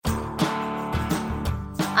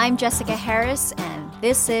I'm Jessica Harris, and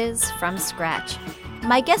this is From Scratch.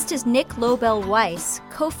 My guest is Nick Lobel-Weiss,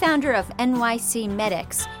 co-founder of NYC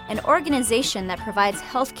Medics, an organization that provides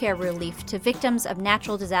healthcare relief to victims of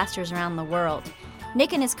natural disasters around the world.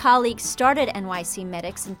 Nick and his colleagues started NYC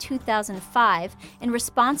Medics in 2005 in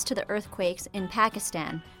response to the earthquakes in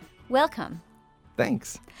Pakistan. Welcome.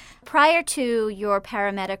 Thanks. Prior to your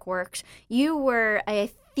paramedic work, you were a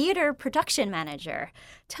theater production manager.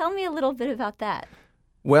 Tell me a little bit about that.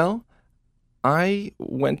 Well, I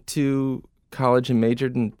went to college and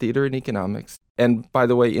majored in theater and economics. And by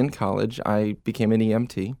the way, in college, I became an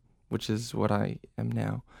EMT, which is what I am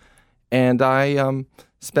now. And I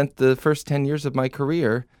spent the first 10 years of my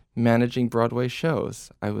career managing Broadway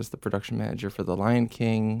shows. I was the production manager for The Lion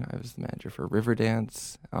King. I was the manager for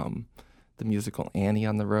Riverdance, the musical Annie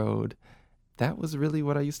on the Road. That was really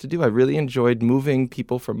what I used to do. I really enjoyed moving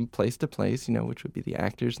people from place to place, which would be the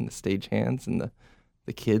actors and the stagehands and the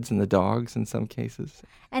kids and the dogs in some cases.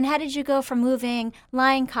 And how did you go from moving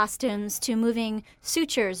lion costumes to moving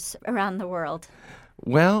sutures around the world?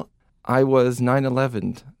 Well, I was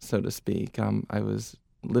 9/11, so to speak. I was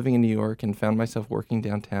living in New York and found myself working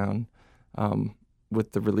downtown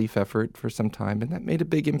with the relief effort for some time, and that made a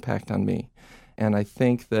big impact on me. And I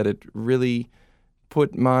think that it really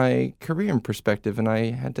put my career in perspective, and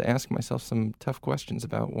I had to ask myself some tough questions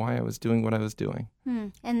about why I was doing what I was doing.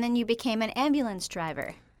 And then you became an ambulance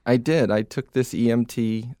driver. I did. I took this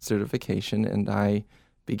EMT certification, and I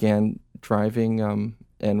began driving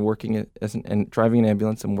and working driving an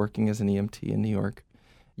ambulance and working as an EMT in New York.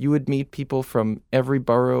 You would meet people from every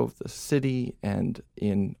borough of the city and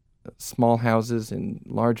in small houses, in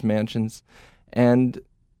large mansions, and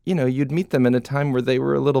you'd meet them in a time where they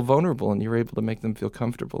were a little vulnerable and you were able to make them feel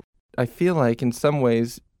comfortable. I feel like in some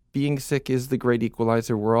ways, being sick is the great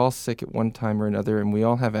equalizer. We're all sick at one time or another, and we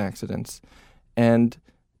all have accidents. And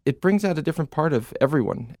it brings out a different part of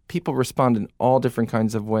everyone. People respond in all different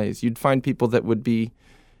kinds of ways. You'd find people that would be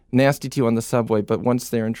nasty to you on the subway, but once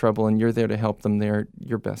they're in trouble and you're there to help them, they're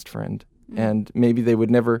your best friend. And maybe they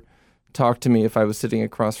would never talk to me if I was sitting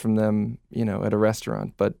across from them, at a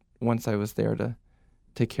restaurant. But once I was there to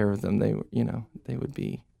take care of them, they would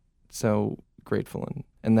be so grateful.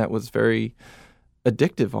 And that was very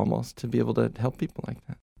addictive almost, to be able to help people like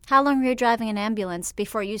that. How long were you driving an ambulance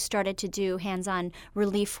before you started to do hands-on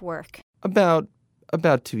relief work? About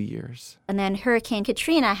 2 years. And then Hurricane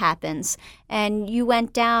Katrina happens, and you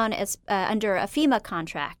went down as under a FEMA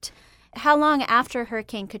contract. How long after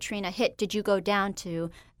Hurricane Katrina hit did you go down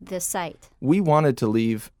to the site? We wanted to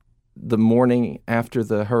leave the morning after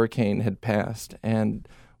the hurricane had passed, and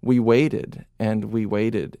we waited and we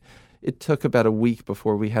waited. It took about a week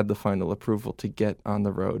before we had the final approval to get on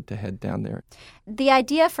the road to head down there. The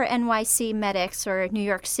idea for NYC Medics, or New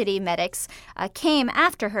York City Medics, came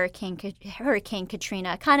after Hurricane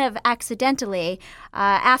Katrina, kind of accidentally,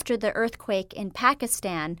 after the earthquake in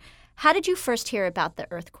Pakistan. How did you first hear about the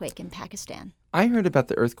earthquake in Pakistan? I heard about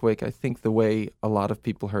the earthquake, I think, the way a lot of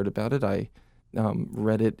people heard about it. I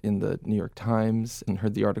read it in the New York Times and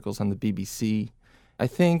heard the articles on the BBC. I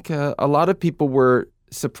think a lot of people were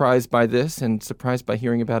surprised by this and surprised by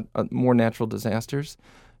hearing about more natural disasters.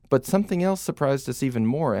 But something else surprised us even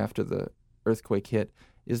more after the earthquake hit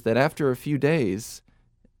is that after a few days,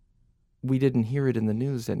 we didn't hear it in the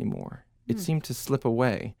news anymore. It seemed to slip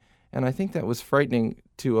away. And I think that was frightening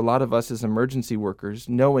to a lot of us as emergency workers,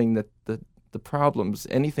 knowing that the problems,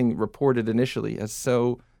 anything reported initially as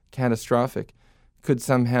so catastrophic, could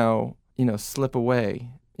somehow, slip away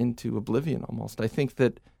into oblivion almost.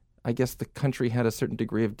 I guess the country had a certain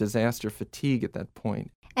degree of disaster fatigue at that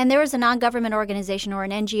point. And there was a non-government organization or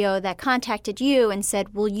an NGO that contacted you and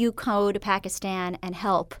said, will you go to Pakistan and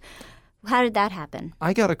help? How did that happen?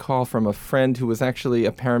 I got a call from a friend who was actually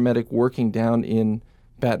a paramedic working down in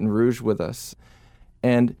Baton Rouge with us.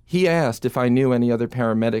 And he asked if I knew any other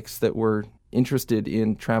paramedics that were interested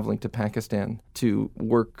in traveling to Pakistan to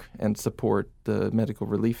work and support the medical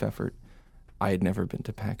relief effort. I had never been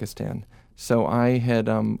to Pakistan. So I had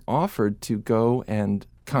offered to go and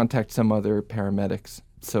contact some other paramedics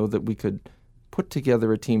so that we could put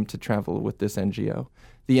together a team to travel with this NGO.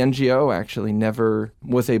 The NGO actually never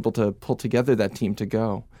was able to pull together that team to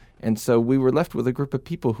go. And so we were left with a group of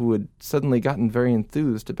people who had suddenly gotten very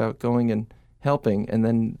enthused about going and helping, and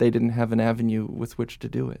then they didn't have an avenue with which to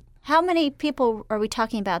do it. How many people are we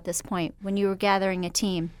talking about at this point when you were gathering a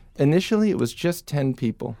team? Initially, it was just 10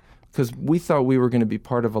 people because we thought we were going to be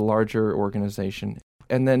part of a larger organization.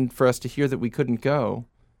 And then for us to hear that we couldn't go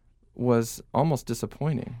was almost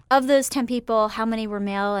disappointing. Of those 10 people, how many were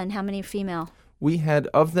male and how many female? We had,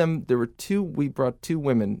 of them, there were two, we brought 2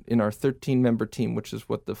 women in our 13-member team, which is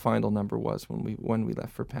what the final number was when we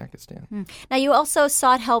left for Pakistan. Now, you also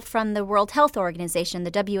sought help from the World Health Organization,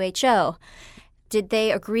 the WHO. Did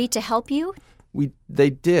they agree to help you? They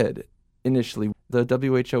did initially. The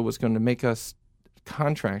WHO was going to make us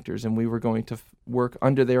contractors, and we were going to work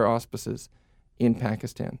under their auspices in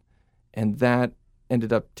Pakistan. And that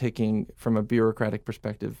ended up taking, from a bureaucratic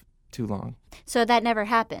perspective, too long. So that never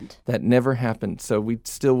happened? That never happened. So we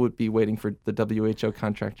still would be waiting for the WHO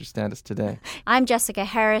contractor status today. I'm Jessica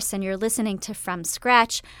Harris, and you're listening to From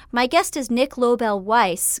Scratch. My guest is Nick Lobel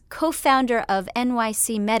Weiss, co-founder of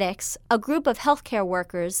NYC Medics, a group of healthcare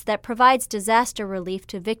workers that provides disaster relief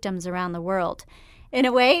to victims around the world. In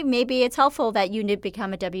a way, maybe it's helpful that you did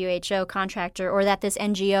become a WHO contractor, or that this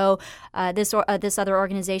NGO, this other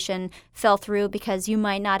organization fell through, because you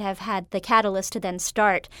might not have had the catalyst to then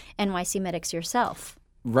start NYC Medics yourself.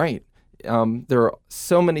 Right. There are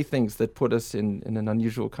so many things that put us in an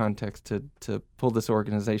unusual context to pull this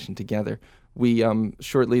organization together. We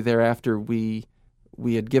shortly thereafter we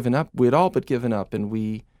had given up. We had all but given up, and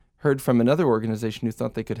we heard from another organization who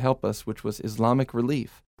thought they could help us, which was Islamic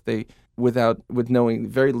Relief. They, with knowing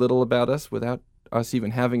very little about us, without us even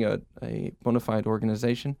having a bona fide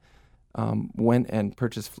organization, went and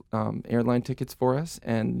purchased airline tickets for us,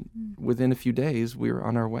 and within a few days, we were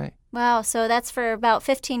on our way. Wow! So that's for about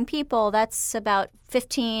 15 people. That's about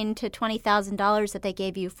 $15,000 to $20,000 that they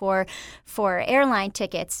gave you for airline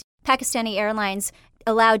tickets. Pakistani Airlines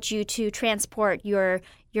allowed you to transport your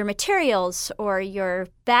materials or your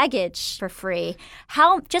baggage for free.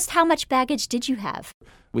 How much baggage did you have?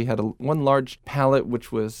 We had one large pallet,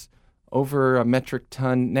 which was over a metric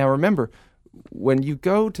ton. Now remember, when you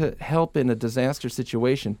go to help in a disaster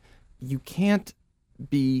situation, you can't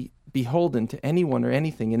be beholden to anyone or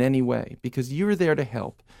anything in any way, because you're there to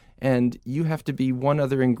help, and you have to be one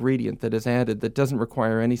other ingredient that is added that doesn't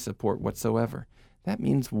require any support whatsoever. That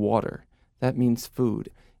means water. That means food.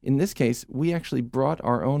 In this case, we actually brought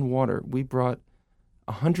our own water. We brought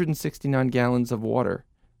 169 gallons of water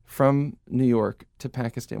from New York to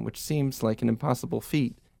Pakistan, which seems like an impossible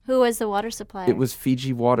feat. Who was the water supplier? It was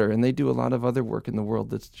Fiji Water, and they do a lot of other work in the world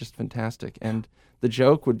that's just fantastic. And the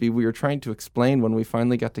joke would be, we were trying to explain when we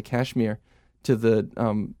finally got to Kashmir to the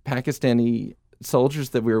Pakistani soldiers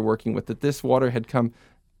that we were working with that this water had come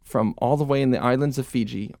from all the way in the islands of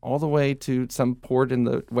Fiji, all the way to some port in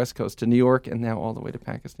the west coast to New York, and now all the way to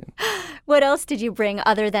Pakistan. What else did you bring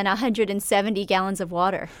other than 170 gallons of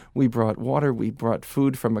water? We brought water. We brought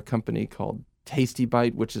food from a company called Tasty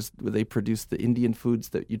Bite, which is where they produce the Indian foods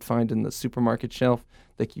that you'd find in the supermarket shelf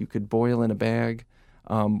that you could boil in a bag.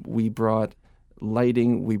 We brought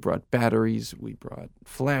lighting. We brought batteries. We brought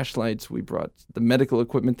flashlights. We brought the medical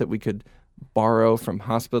equipment that we could borrow from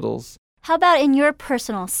hospitals. How about in your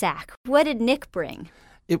personal sack? What did Nick bring?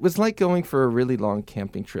 It was like going for a really long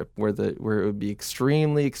camping trip where it would be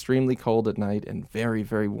extremely, extremely cold at night and very,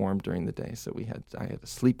 very warm during the day. So I had a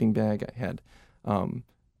sleeping bag. I had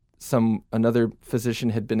another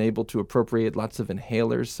physician had been able to appropriate lots of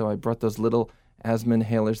inhalers, so I brought those little asthma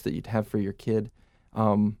inhalers that you'd have for your kid.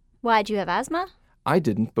 Why, do you have asthma? I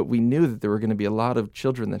didn't, but we knew that there were going to be a lot of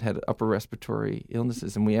children that had upper respiratory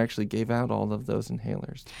illnesses, and we actually gave out all of those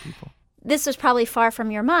inhalers to people. This was probably far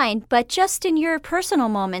from your mind, but just in your personal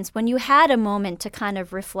moments, when you had a moment to kind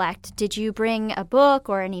of reflect, did you bring a book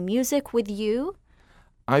or any music with you?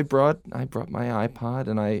 I brought my iPod,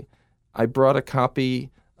 and I brought a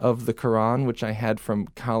copy of the Quran, which I had from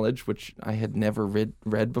college, which I had never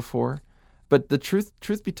read before. But the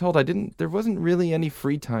truth be told, there wasn't really any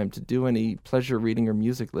free time to do any pleasure reading or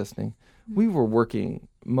music listening. We were working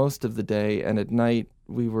most of the day, and at night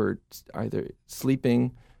we were either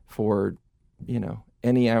sleeping for,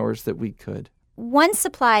 any hours that we could. One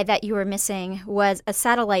supply that you were missing was a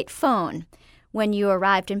satellite phone when you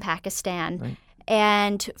arrived in Pakistan. Right.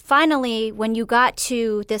 And finally, when you got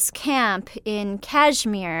to this camp in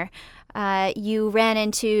Kashmir, you ran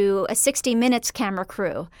into a 60 Minutes camera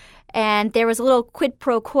crew. And there was a little quid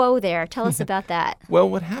pro quo there. Tell us about that. Well,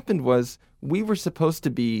 what happened was we were supposed to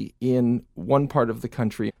be in one part of the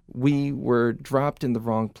country. We were dropped in the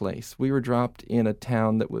wrong place. We were dropped in a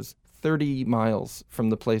town that was 30 miles from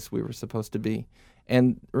the place we were supposed to be.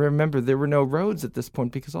 And remember, there were no roads at this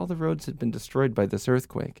point because all the roads had been destroyed by this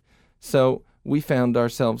earthquake. So we found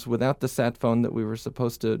ourselves without the sat phone that we were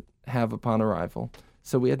supposed to have upon arrival.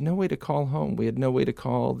 So we had no way to call home. We had no way to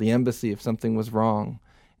call the embassy if something was wrong.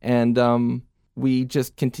 And we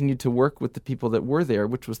just continued to work with the people that were there,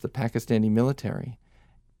 which was the Pakistani military.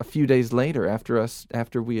 A few days later,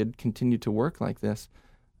 after we had continued to work like this,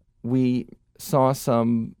 we saw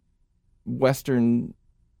some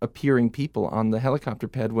Western-appearing people on the helicopter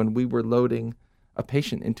pad when we were loading a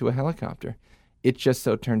patient into a helicopter. It just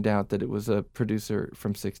so turned out that it was a producer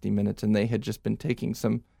from 60 Minutes, and they had just been taking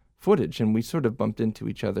some footage, and we sort of bumped into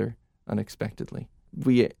each other unexpectedly.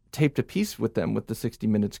 We taped a piece with them, with the 60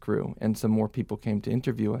 Minutes crew, and some more people came to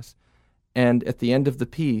interview us. And at the end of the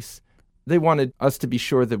piece, they wanted us to be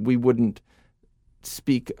sure that we wouldn't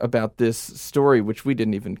speak about this story, which we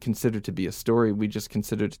didn't even consider to be a story. We just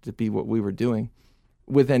considered it to be what we were doing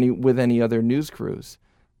with any other news crews.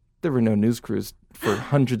 There were no news crews for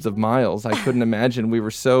hundreds of miles. I couldn't imagine. We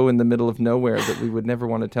were so in the middle of nowhere that we would never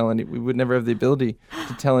want to we would never have the ability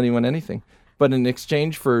to tell anyone anything. But in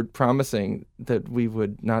exchange for promising that we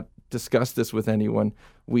would not discuss this with anyone,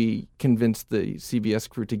 we convinced the CBS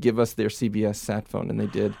crew to give us their CBS sat phone, and they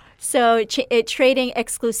did. So trading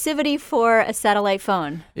exclusivity for a satellite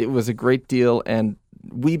phone. It was a great deal, and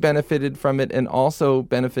we benefited from it, and also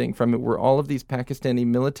benefiting from it were all of these Pakistani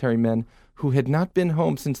military men who had not been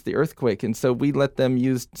home since the earthquake, and so we let them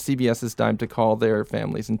use CBS's dime to call their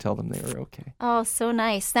families and tell them they were okay. Oh, so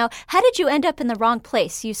nice. Now, how did you end up in the wrong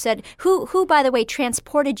place? You said, who by the way,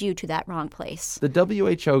 transported you to that wrong place? The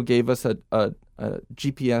WHO gave us a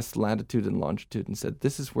GPS latitude and longitude and said,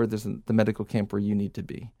 this is where there's the medical camp where you need to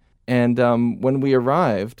be. And when we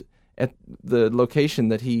arrived at the location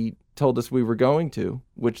that he told us we were going to,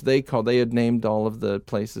 which they had named all of the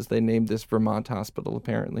places. They named this Vermont Hospital,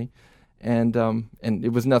 apparently. And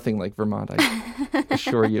it was nothing like Vermont, I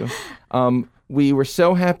assure you. We were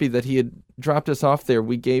so happy that he had dropped us off there.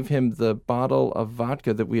 We gave him the bottle of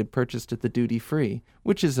vodka that we had purchased at the duty-free,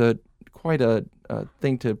 which is quite a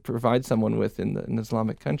thing to provide someone with in an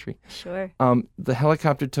Islamic country. Sure. The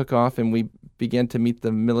helicopter took off, and we began to meet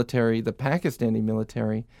the military, the Pakistani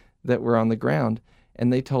military that were on the ground,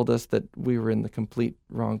 and they told us that we were in the complete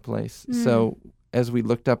wrong place. So as we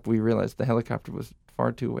looked up, we realized the helicopter was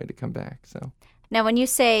far too away to come back. So now, when you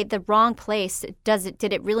say the wrong place,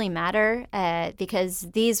 did it really matter? Because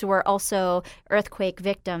these were also earthquake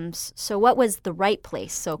victims. So what was the right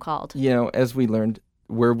place, so-called? As we learned,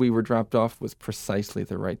 where we were dropped off was precisely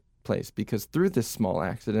the right place, because through this small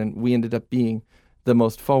accident, we ended up being the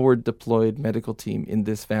most forward deployed medical team in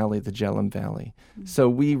this valley, the Jhelum Valley. So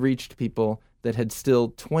we reached people that had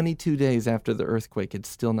still, 22 days after the earthquake, had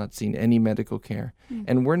still not seen any medical care.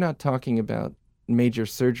 And we're not talking about major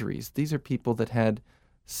surgeries. These are people that had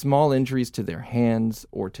small injuries to their hands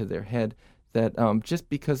or to their head that just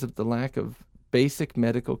because of the lack of basic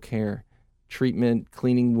medical care, treatment,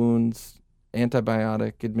 cleaning wounds,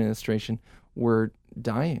 antibiotic administration, were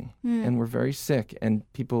dying and were very sick, and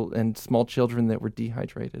people and small children that were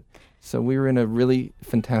dehydrated. So we were in a really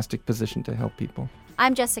fantastic position to help people.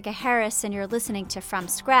 I'm Jessica Harris, and you're listening to From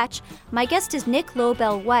Scratch. My guest is Nick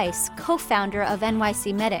Lobel Weiss, co-founder of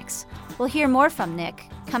NYC Medics. We'll hear more from Nick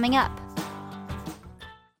coming up.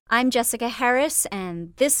 I'm Jessica Harris,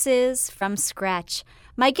 and this is From Scratch.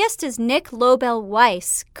 My guest is Nick Lobel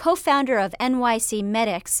Weiss, co-founder of NYC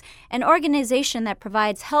Medics, an organization that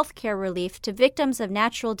provides healthcare relief to victims of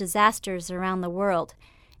natural disasters around the world.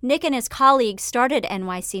 Nick and his colleagues started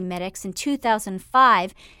NYC Medics in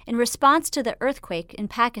 2005 in response to the earthquake in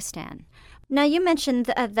Pakistan. Now, you mentioned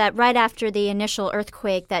that right after the initial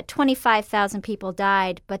earthquake that 25,000 people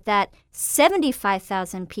died, but that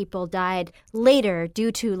 75,000 people died later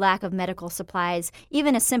due to lack of medical supplies,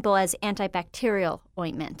 even as simple as antibacterial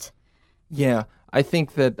ointment. Yeah, I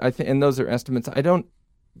think and those are estimates. I think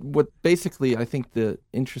the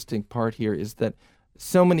interesting part here is that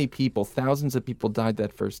so many people, thousands of people died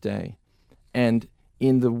that first day. And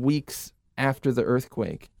in the weeks after the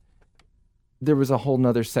earthquake, there was a whole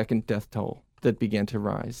nother second death toll that began to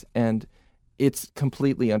rise. And it's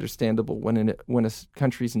completely understandable when a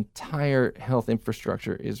country's entire health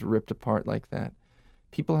infrastructure is ripped apart like that.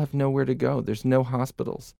 People have nowhere to go. There's no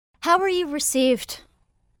hospitals. How were you received?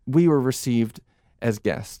 We were received as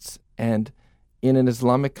guests. And in an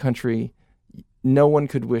Islamic country, no one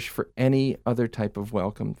could wish for any other type of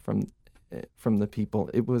welcome from the people.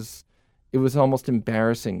 It was almost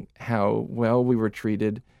embarrassing how well we were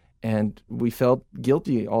treated, and we felt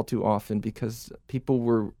guilty all too often because people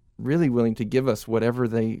were really willing to give us whatever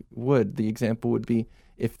they would. The example would be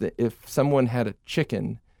if someone had a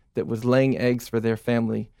chicken that was laying eggs for their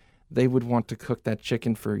family, they would want to cook that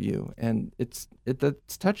chicken for you. And it's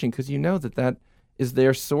touching because you know that is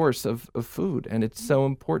their source of food, and it's so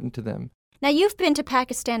important to them. Now, you've been to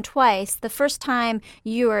Pakistan twice. The first time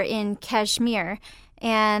you were in Kashmir,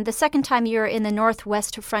 and the second time you were in the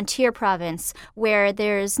Northwest Frontier Province, where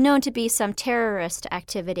there's known to be some terrorist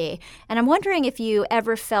activity. And I'm wondering if you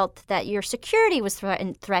ever felt that your security was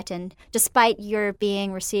threatened, despite your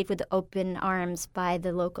being received with open arms by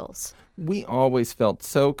the locals. We always felt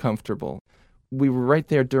so comfortable. We were right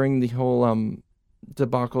there during the whole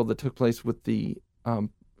debacle that took place with the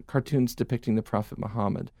cartoons depicting the Prophet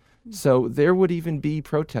Muhammad. So there would even be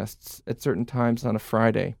protests at certain times on a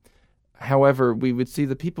Friday. However, we would see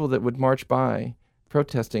the people that would march by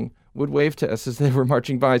protesting would wave to us as they were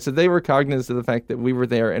marching by. So they were cognizant of the fact that we were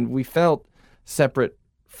there, and we felt separate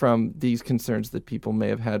from these concerns that people may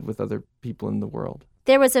have had with other people in the world.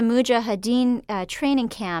 There was a Mujahideen training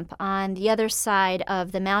camp on the other side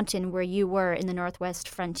of the mountain where you were in the Northwest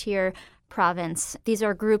Frontier Province. These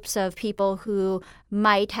are groups of people who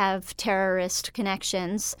might have terrorist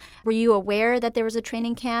connections. Were you aware that there was a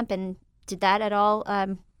training camp, and did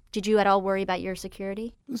you at all worry about your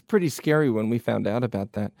security? It was pretty scary when we found out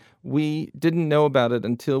about that. We didn't know about it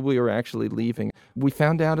until we were actually leaving. We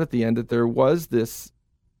found out at the end that there was this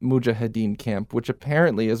Mujahideen camp, which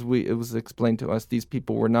apparently, it was explained to us, these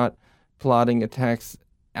people were not plotting attacks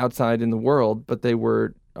outside in the world, but they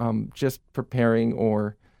were just preparing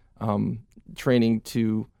or training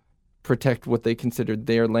to protect what they considered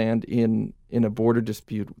their land in a border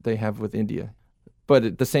dispute they have with India. But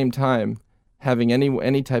at the same time, having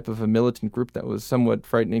any type of a militant group that was somewhat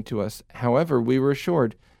frightening to us. However, we were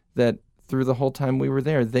assured that through the whole time we were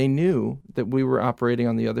there, they knew that we were operating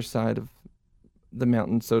on the other side of the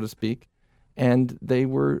mountain, so to speak, and they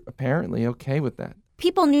were apparently okay with that.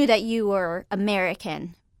 People knew that you were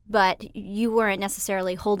American, but you weren't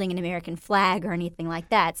necessarily holding an American flag or anything like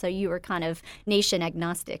that, so you were kind of nation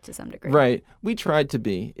agnostic to some degree. Right. We tried to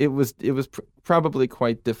be. It was probably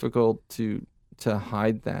quite difficult to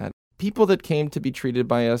hide that. People that came to be treated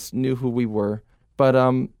by us knew who we were, but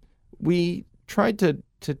we tried to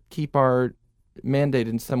keep our mandate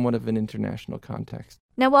in somewhat of an international context.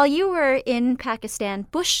 Now, while you were in Pakistan,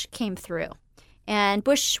 Bush came through, and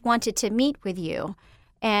Bush wanted to meet with you,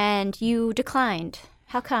 and you declined.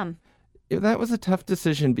 How come? That was a tough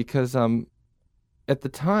decision because at the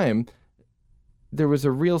time, there was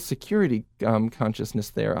a real security consciousness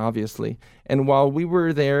there, obviously. And while we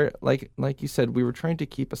were there, like you said, we were trying to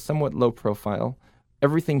keep a somewhat low profile.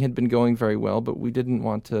 Everything had been going very well, but we didn't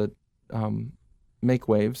want to make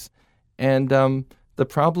waves. And the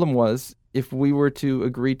problem was, if we were to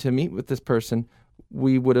agree to meet with this person,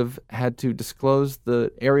 we would have had to disclose the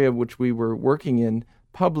area which we were working in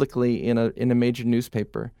publicly in a major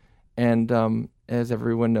newspaper. And as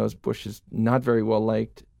everyone knows, Bush is not very well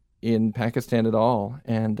liked in Pakistan at all.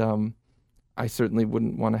 And I certainly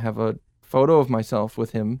wouldn't want to have a photo of myself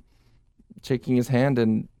with him shaking his hand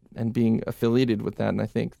and being affiliated with that. And I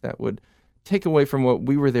think that would take away from what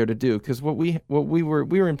we were there to do, because we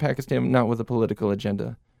were in Pakistan not with a political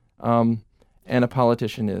agenda, and a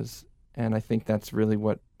politician is. And I think that's really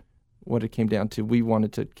what it came down to. We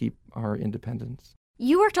wanted to keep our independence.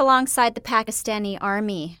 You worked alongside the Pakistani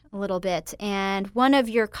army a little bit, and one of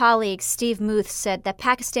your colleagues, Steve Muth, said that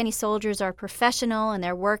Pakistani soldiers are professional and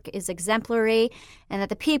their work is exemplary, and that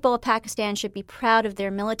the people of Pakistan should be proud of their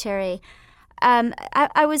military.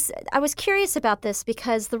 I was curious about this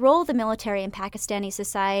because the role of the military in Pakistani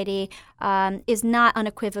society is not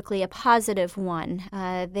unequivocally a positive one.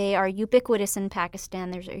 They are ubiquitous in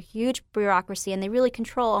Pakistan. There's a huge bureaucracy, and they really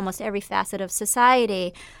control almost every facet of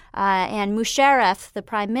society. And Musharraf, the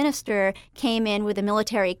prime minister, came in with a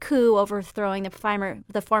military coup, overthrowing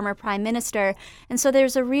the former prime minister. And so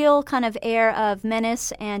there's a real kind of air of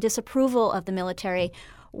menace and disapproval of the military.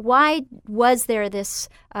 Why was there this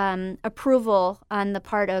approval on the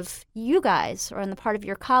part of you guys or on the part of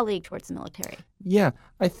your colleague towards the military? Yeah,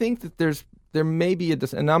 I think that there may be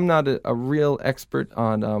and I'm not a real expert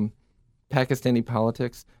on Pakistani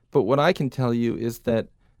politics, but what I can tell you is that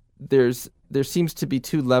there seems to be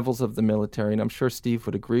two levels of the military, and I'm sure Steve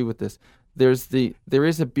would agree with this. There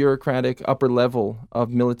is a bureaucratic upper level of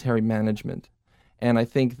military management. And I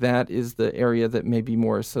think that is the area that may be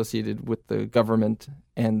more associated with the government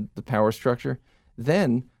and the power structure.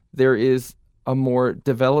 Then there is a more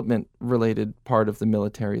development-related part of the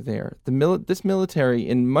military there. This military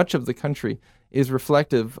in much of the country is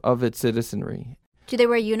reflective of its citizenry. Do they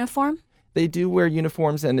wear uniform? They do wear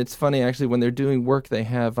uniforms, and it's funny, actually, when they're doing work, they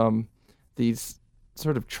have these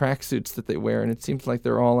sort of tracksuits that they wear, and it seems like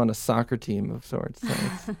they're all on a soccer team of sorts.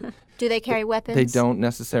 So do they carry weapons? They don't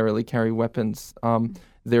necessarily carry weapons.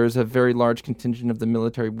 There's a very large contingent of the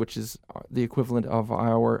military, which is the equivalent of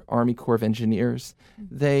our Army Corps of Engineers.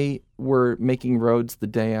 They were making roads the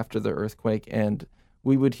day after the earthquake, and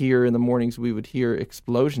we would hear in the mornings, we would hear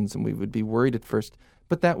explosions, and we would be worried at first.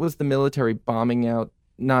 But that was the military bombing out,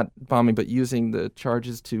 not bombing, but using the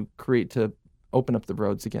charges to open up the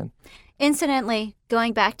roads again. Incidentally,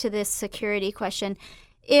 going back to this security question,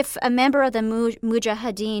 if a member of the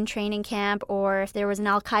Mujahideen training camp, or if there was an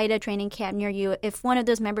Al-Qaeda training camp near you, if one of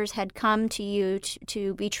those members had come to you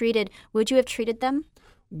to be treated, would you have treated them?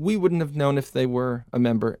 We wouldn't have known if they were a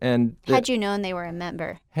member. And had you known they were a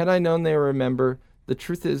member? Had I known they were a member, the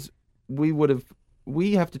truth is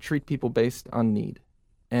we have to treat people based on need.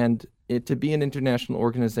 And to be an international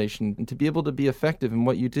organization and to be able to be effective in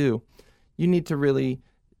what you do, you need to really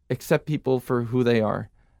accept people for who they are.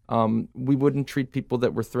 We wouldn't treat people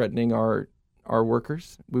that were threatening our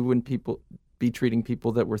workers. We wouldn't be treating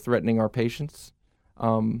people that were threatening our patients.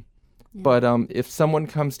 But if someone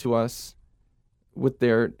comes to us with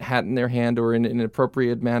their hat in their hand or in an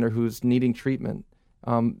appropriate manner who's needing treatment,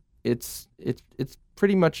 it's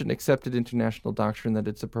pretty much an accepted international doctrine that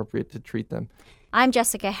it's appropriate to treat them. I'm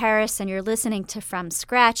Jessica Harris, and you're listening to From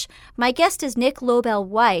Scratch. My guest is Nick Lobel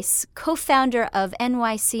Weiss, co-founder of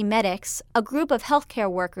NYC Medics, a group of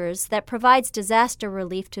healthcare workers that provides disaster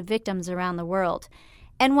relief to victims around the world.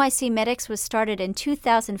 NYC Medics was started in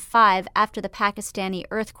 2005 after the Pakistani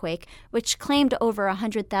earthquake, which claimed over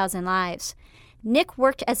 100,000 lives. Nick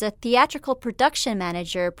worked as a theatrical production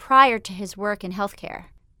manager prior to his work in healthcare.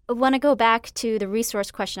 I want to go back to the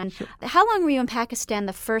resource question. Sure. How long were you in Pakistan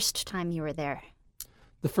the first time you were there?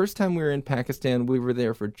 The first time we were in Pakistan, we were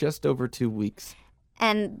there for just over 2 weeks.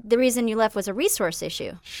 And the reason you left was a resource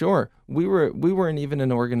issue. Sure. We weren't even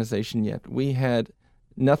an organization yet. We had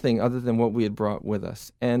nothing other than what we had brought with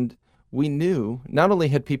us. And we knew, not only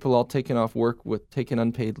had people all taken off work taken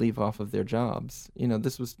unpaid leave off of their jobs,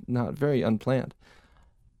 this was not very unplanned,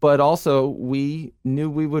 but also we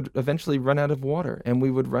knew we would eventually run out of water and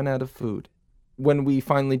we would run out of food. When we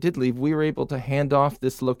finally did leave, we were able to hand off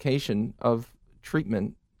this location of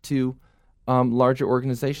treatment to larger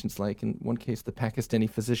organizations, like in one case, the Pakistani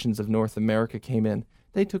Physicians of North America came in.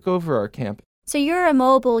 They took over our camp. So you're a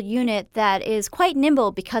mobile unit that is quite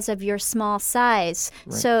nimble because of your small size.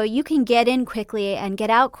 Right. So you can get in quickly and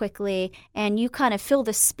get out quickly, and you kind of fill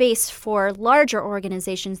the space for larger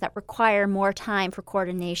organizations that require more time for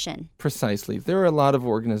coordination. Precisely. There are a lot of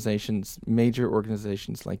organizations, major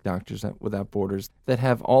organizations like Doctors Without Borders, that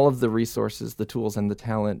have all of the resources, the tools, and the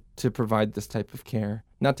talent to provide this type of care,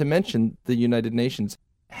 not to mention the United Nations.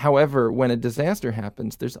 However, when a disaster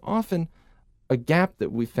happens, there's often a gap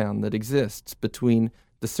that we found that exists between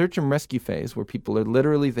the search and rescue phase, where people are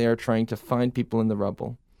literally there trying to find people in the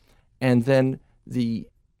rubble, and then the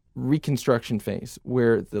reconstruction phase,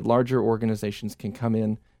 where the larger organizations can come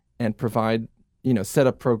in and provide, set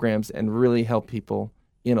up programs and really help people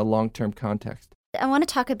in a long-term context. I want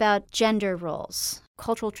to talk about gender roles.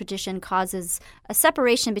 Cultural tradition causes a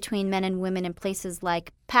separation between men and women in places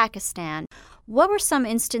like Pakistan. What were some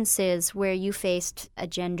instances where you faced a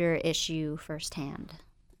gender issue firsthand?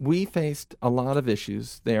 We faced a lot of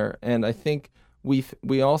issues there, and I think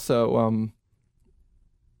we also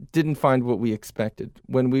didn't find what we expected.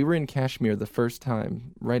 When we were in Kashmir the first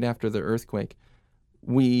time, right after the earthquake,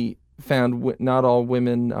 we found not all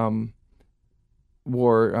women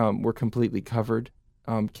were completely covered.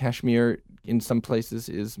 Kashmir, in some places,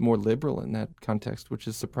 is more liberal in that context, which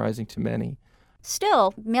is surprising to many.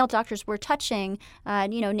 Still, male doctors were touching,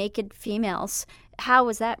 naked females. How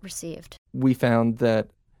was that received? We found that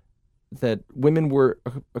women were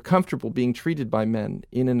comfortable being treated by men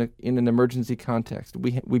in an emergency context.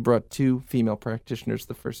 We brought 2 female practitioners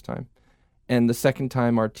the first time, and the second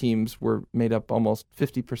time our teams were made up almost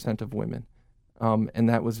 50% of women, and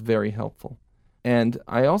that was very helpful. And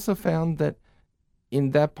I also found that in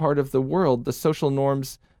that part of the world, the social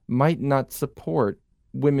norms might not support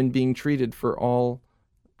women being treated for all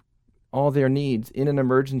their needs in an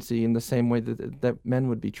emergency in the same way that men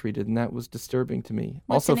would be treated, and that was disturbing to me.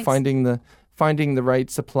 Also, finding the right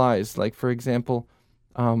supplies. Like, for example,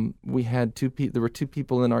 we had there were 2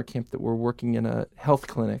 people in our camp that were working in a health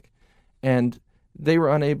clinic, and they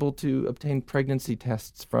were unable to obtain pregnancy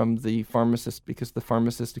tests from the pharmacist because the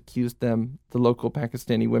pharmacist accused them, the local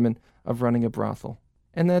Pakistani women, of running a brothel.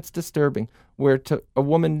 And that's disturbing, where a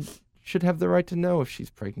woman should have the right to know if she's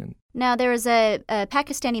pregnant. Now, there was a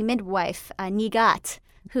Pakistani midwife, Nigat,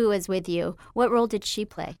 who was with you. What role did she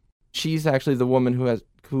play? She's actually the woman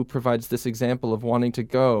who provides this example of wanting to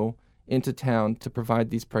go into town to provide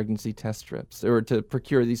these pregnancy test strips, or to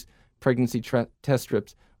procure these pregnancy test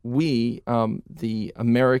strips, the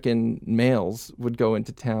American males, would go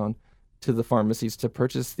into town to the pharmacies to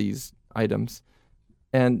purchase these items.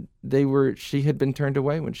 And she had been turned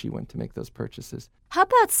away when she went to make those purchases. How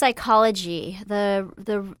about psychology?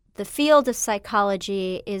 The field of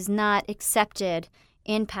psychology is not accepted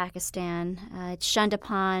in Pakistan. It's shunned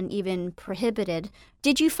upon, even prohibited.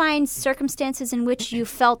 Did you find circumstances in which you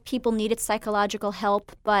felt people needed psychological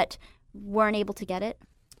help but weren't able to get it?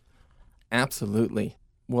 Absolutely.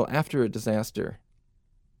 Well, after a disaster,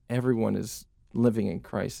 everyone is living in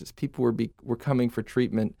crisis. People were coming for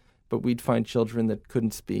treatment, but we'd find children that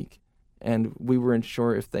couldn't speak, and we weren't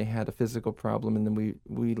sure if they had a physical problem. And then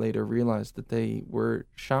we later realized that they were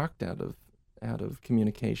shocked out of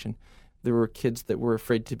communication. There were kids that were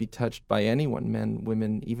afraid to be touched by anyone, men,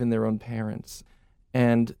 women, even their own parents.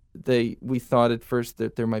 And we thought at first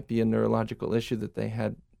that there might be a neurological issue, that they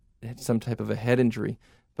had some type of a head injury,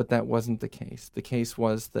 but that wasn't the case. The case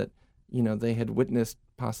was that, they had witnessed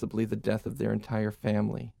possibly the death of their entire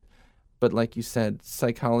family. But like you said,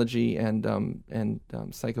 psychology and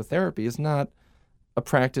psychotherapy is not a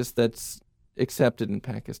practice that's accepted in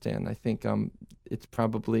Pakistan. I think it's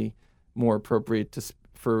probably more appropriate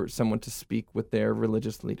for someone to speak with their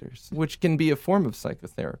religious leaders, which can be a form of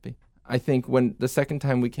psychotherapy. I think when the second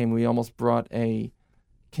time we came, we almost brought a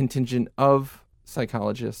contingent of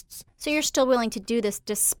psychologists. So you're still willing to do this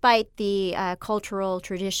despite the cultural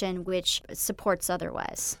tradition which supports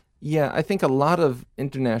otherwise? Yeah, I think a lot of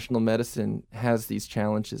international medicine has these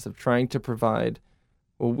challenges of trying to provide,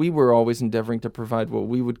 we were always endeavoring to provide what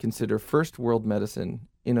we would consider first world medicine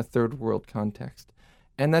in a third world context.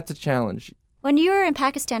 And that's a challenge. When you were in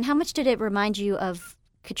Pakistan, how much did it remind you of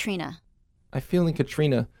Katrina? I feel in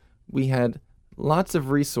Katrina, we had lots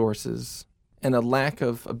of resources and a lack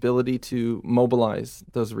of ability to mobilize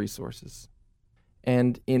those resources.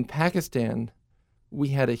 And in Pakistan, we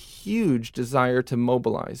had a huge desire to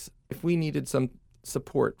mobilize. If we needed some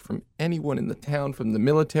support from anyone in the town, from the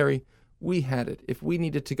military, we had it. If we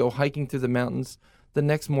needed to go hiking through the mountains, the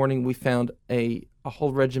next morning we found a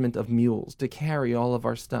whole regiment of mules to carry all of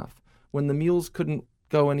our stuff. When the mules couldn't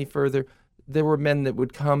go any further, there were men that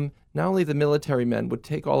would come. Not only the military men would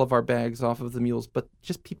take all of our bags off of the mules, but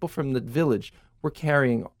just people from the village were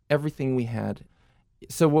carrying everything we had.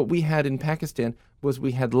 So what we had in Pakistan was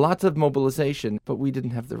we had lots of mobilization, but we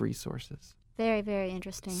didn't have the resources. Very, very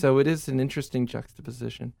interesting. So it is an interesting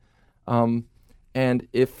juxtaposition. And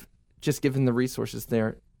if just given the resources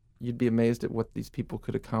there, you'd be amazed at what these people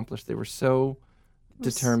could accomplish. They were so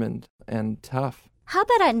determined and tough. How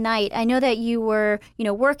about at night? I know that you were,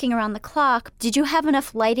 working around the clock. Did you have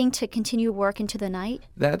enough lighting to continue work into the night?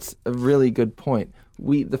 That's a really good point.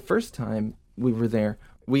 The first time we were there,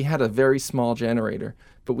 we had a very small generator,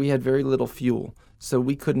 but we had very little fuel, so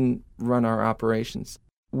we couldn't run our operations.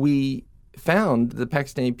 We found the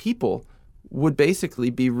Pakistani people would basically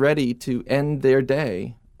be ready to end their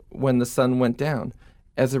day when the sun went down.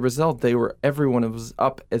 As a result, everyone was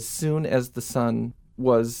up as soon as the sun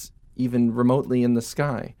was even remotely in the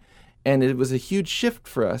sky. And it was a huge shift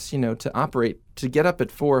for us, to operate, to get up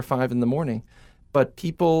at 4 or 5 in the morning. But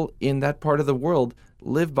people in that part of the world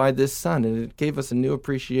live by this sun, and it gave us a new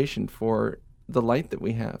appreciation for the light that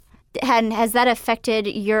we have. And has that affected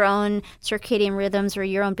your own circadian rhythms or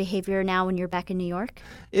your own behavior now when you're back in New York?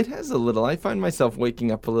 It has a little. I find myself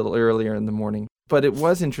waking up a little earlier in the morning. But it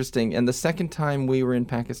was interesting. And the second time we were in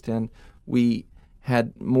Pakistan, we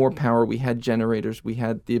had more power. We had generators. We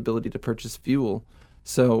had the ability to purchase fuel.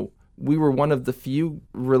 So we were one of the few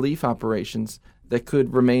relief operations that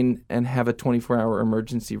could remain and have a 24-hour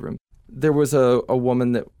emergency room. There was a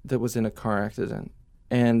woman that was in a car accident,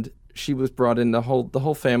 and she was brought in. The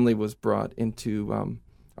whole family was brought into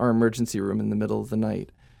our emergency room in the middle of the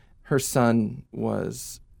night. Her son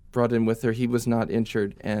was brought in with her. He was not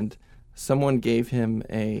injured, and someone gave him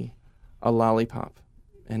a lollipop,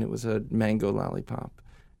 and it was a mango lollipop.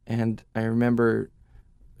 And I remember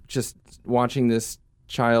just watching this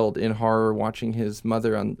child in horror, watching his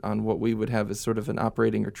mother on what we would have as sort of an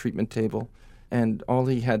operating or treatment table. And all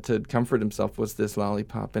he had to comfort himself was this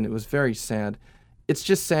lollipop, and it was very sad. It's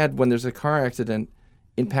just sad when there's a car accident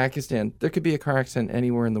in Pakistan. There could be a car accident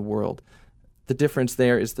anywhere in the world. The difference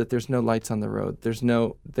there is that there's no lights on the road.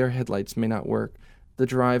 Their headlights may not work. The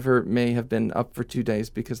driver may have been up for 2 days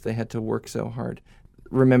because they had to work so hard.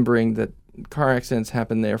 Remembering that car accidents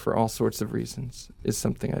happen there for all sorts of reasons is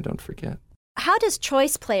something I don't forget. How does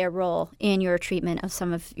choice play a role in your treatment of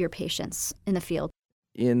some of your patients in the field?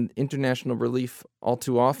 In international relief, all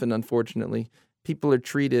too often, unfortunately, people are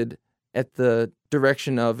treated at the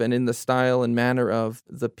direction of and in the style and manner of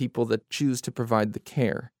the people that choose to provide the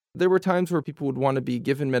care. There were times where people would want to be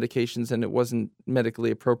given medications and it wasn't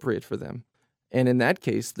medically appropriate for them. And in that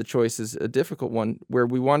case, the choice is a difficult one where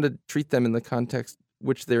we want to treat them in the context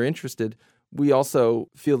which they're interested. We also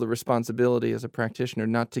feel the responsibility as a practitioner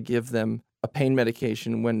not to give them a pain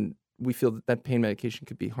medication when we feel that that pain medication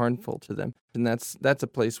could be harmful to them. And that's a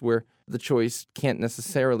place where the choice can't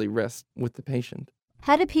necessarily rest with the patient.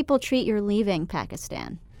 How did people treat your leaving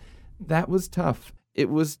Pakistan? That was tough. It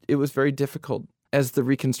was very difficult. As the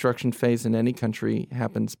reconstruction phase in any country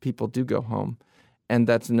happens, people do go home. And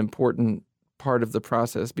that's an important part of the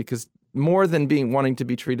process because more than wanting to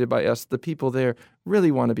be treated by us, the people there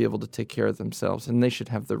really want to be able to take care of themselves, and they should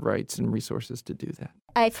have the rights and resources to do that.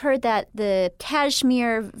 I've heard that the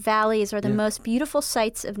Kashmir valleys are the most beautiful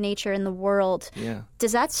sights of nature in the world. Yeah.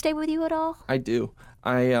 Does that stay with you at all? I do.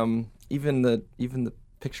 I even the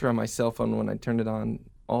picture on my cell phone when I turn it on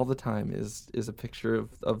all the time is a picture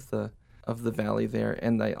of the valley there,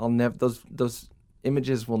 and I'll never those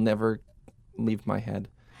images will never leave my head.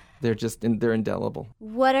 They're indelible.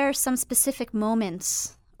 What are some specific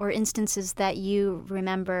moments or instances that you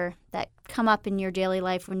remember that come up in your daily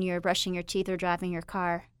life when you're brushing your teeth or driving your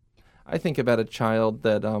car? I think about a child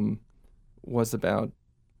that was about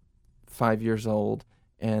 5 years old,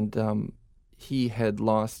 and he had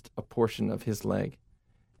lost a portion of his leg,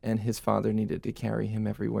 and his father needed to carry him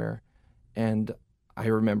everywhere. And I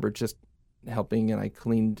remember just helping, and I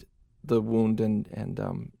cleaned the wound and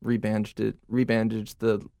rebandaged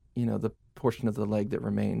the portion of the leg that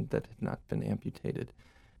remained that had not been amputated.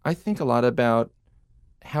 I think a lot about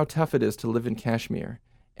how tough it is to live in Kashmir,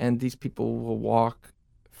 and these people will walk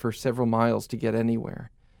for several miles to get anywhere.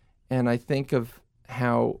 And I think of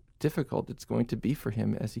how difficult it's going to be for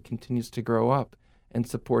him as he continues to grow up and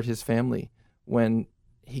support his family when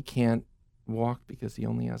he can't walk because he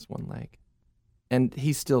only has one leg. And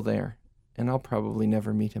he's still there, and I'll probably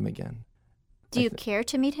never meet him again. Do you care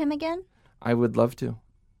to meet him again? I would love to.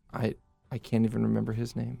 I can't even remember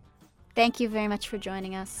his name. Thank you very much for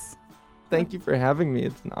joining us. Thank you for having me.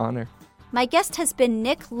 It's an honor. My guest has been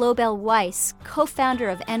Nick Lobel Weiss, co-founder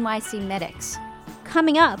of NYC Medics.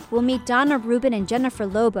 Coming up, we'll meet Donna Rubin and Jennifer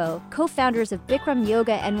Lobo, co-founders of Bikram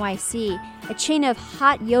Yoga NYC, a chain of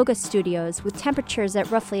hot yoga studios with temperatures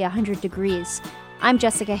at roughly 100 degrees. I'm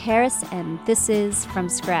Jessica Harris, and this is From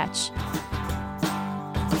Scratch.